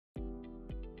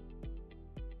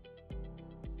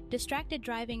Distracted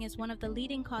driving is one of the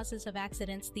leading causes of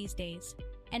accidents these days,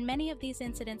 and many of these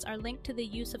incidents are linked to the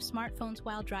use of smartphones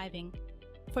while driving.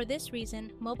 For this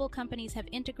reason, mobile companies have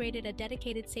integrated a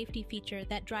dedicated safety feature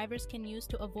that drivers can use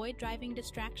to avoid driving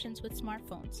distractions with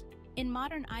smartphones. In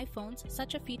modern iPhones,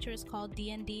 such a feature is called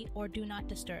DND or Do Not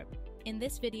Disturb. In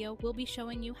this video, we'll be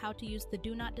showing you how to use the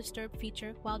Do Not Disturb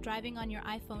feature while driving on your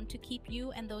iPhone to keep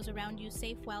you and those around you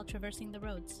safe while traversing the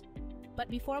roads. But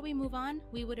before we move on,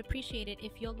 we would appreciate it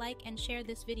if you'll like and share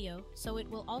this video so it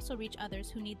will also reach others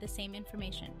who need the same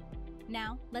information.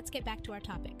 Now, let's get back to our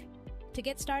topic. To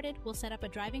get started, we'll set up a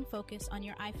driving focus on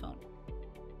your iPhone.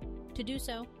 To do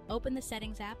so, open the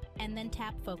Settings app and then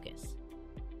tap Focus.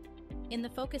 In the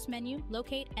Focus menu,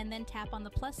 locate and then tap on the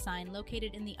plus sign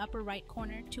located in the upper right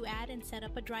corner to add and set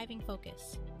up a driving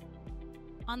focus.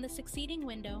 On the succeeding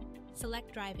window,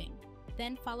 select Driving.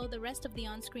 Then follow the rest of the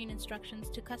on-screen instructions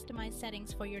to customize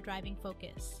settings for your driving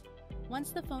focus.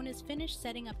 Once the phone is finished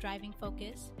setting up driving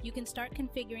focus, you can start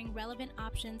configuring relevant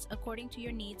options according to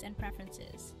your needs and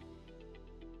preferences.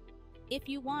 If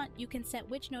you want, you can set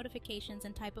which notifications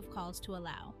and type of calls to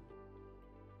allow.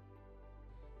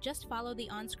 Just follow the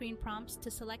on-screen prompts to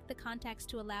select the contacts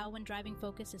to allow when driving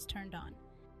focus is turned on.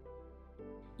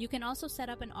 You can also set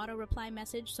up an auto-reply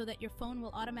message so that your phone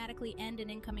will automatically end an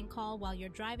incoming call while you're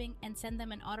driving and send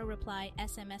them an auto-reply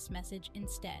SMS message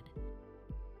instead.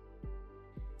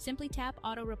 Simply tap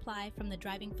auto-reply from the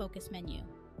driving focus menu.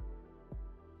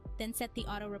 Then set the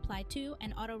auto-reply to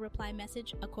and auto-reply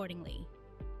message accordingly.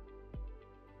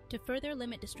 To further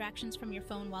limit distractions from your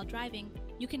phone while driving,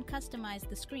 you can customize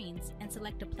the screens and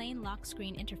select a plain lock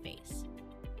screen interface.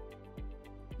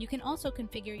 You can also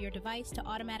configure your device to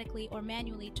automatically or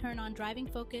manually turn on driving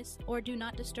focus or do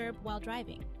not disturb while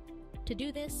driving. To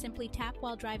do this, simply tap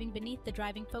while driving beneath the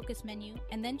driving focus menu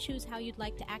and then choose how you'd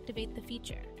like to activate the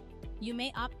feature. You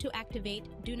may opt to activate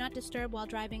do not disturb while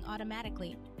driving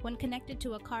automatically when connected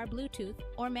to a car Bluetooth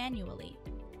or manually.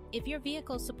 If your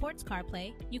vehicle supports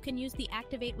CarPlay, you can use the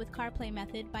Activate with CarPlay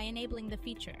method by enabling the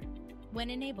feature.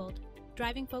 When enabled,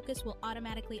 driving focus will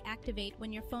automatically activate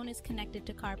when your phone is connected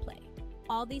to CarPlay.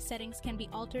 All these settings can be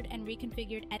altered and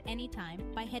reconfigured at any time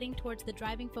by heading towards the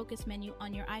driving focus menu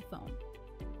on your iPhone.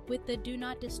 With the Do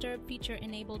Not Disturb feature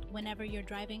enabled whenever you're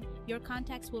driving, your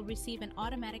contacts will receive an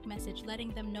automatic message letting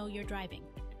them know you're driving.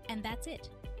 And that's it.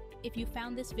 If you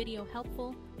found this video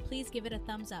helpful, please give it a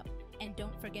thumbs up. And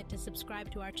don't forget to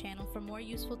subscribe to our channel for more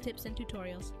useful tips and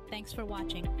tutorials. Thanks for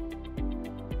watching.